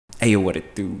Ayo, what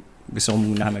it do? Gusto ko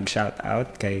muna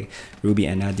mag-shoutout kay Ruby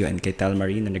Enadio and kay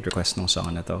Telmarie na nag-request ng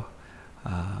song na to.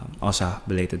 Also,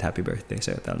 belated happy birthday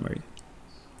sa'yo, Telmarie.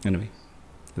 Anyway,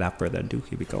 without further ado,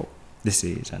 here we go. This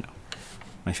is,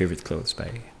 My Favorite Clothes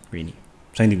by RINI.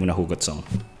 So, hindi muna hugot song.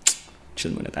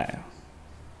 Chill muna tayo.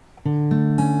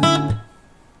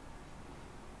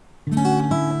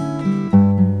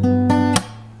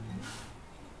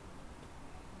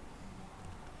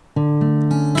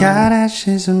 Got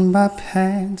ashes on my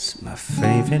pants, my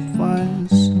favorite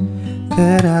ones,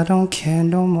 but I don't care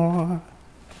no more.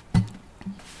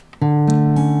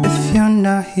 If you're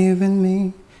not here with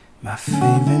me, my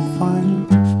favorite one,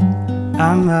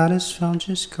 I might as well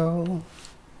just go.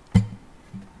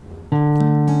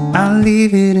 I'll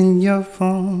leave it in your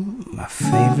room, my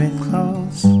favorite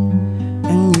clothes,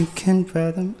 and you can wear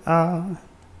them out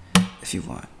if you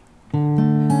want.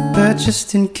 But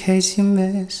just in case you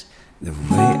miss the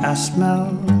way I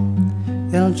smell,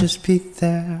 they'll just be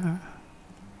there.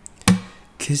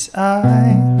 'Cause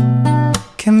I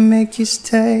can make you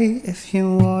stay if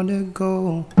you wanna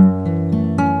go,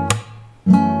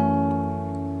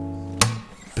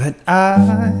 but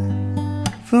I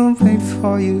will wait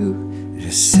for you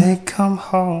to say come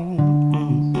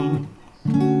home.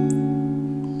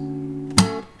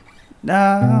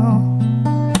 Now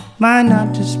might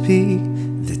not just be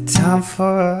the time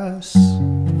for us,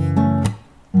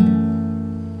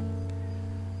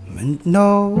 but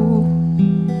know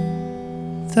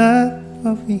that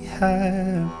what we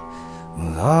have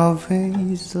will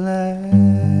always last.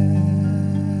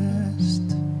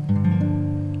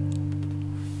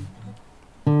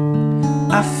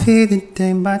 I fear the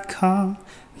day might come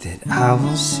that I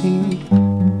will see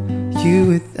you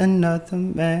with another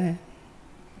man.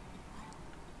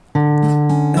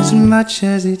 As much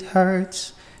as it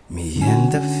hurts me in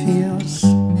the feels,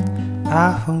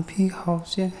 I hope he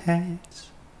holds your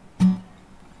hands.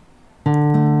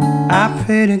 I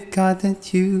pray to God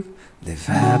that you live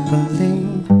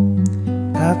happily,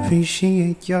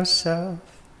 appreciate yourself.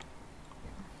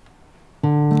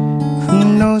 Who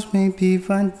knows, maybe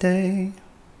one day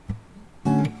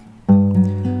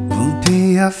we'll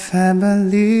be a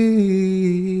family.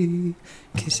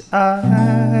 'Cause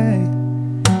I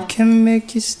can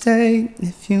make you stay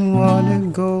if you wanna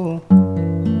go,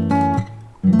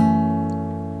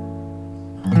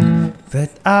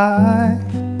 but I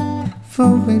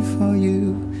will wait for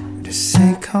you to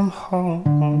say come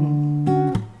home.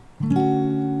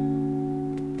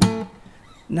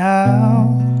 Now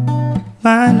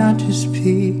might not just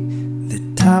be the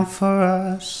time for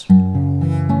us,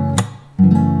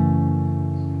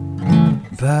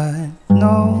 but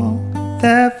know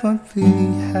that what we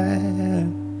have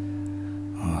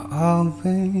will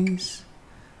always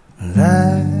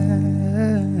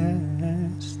last.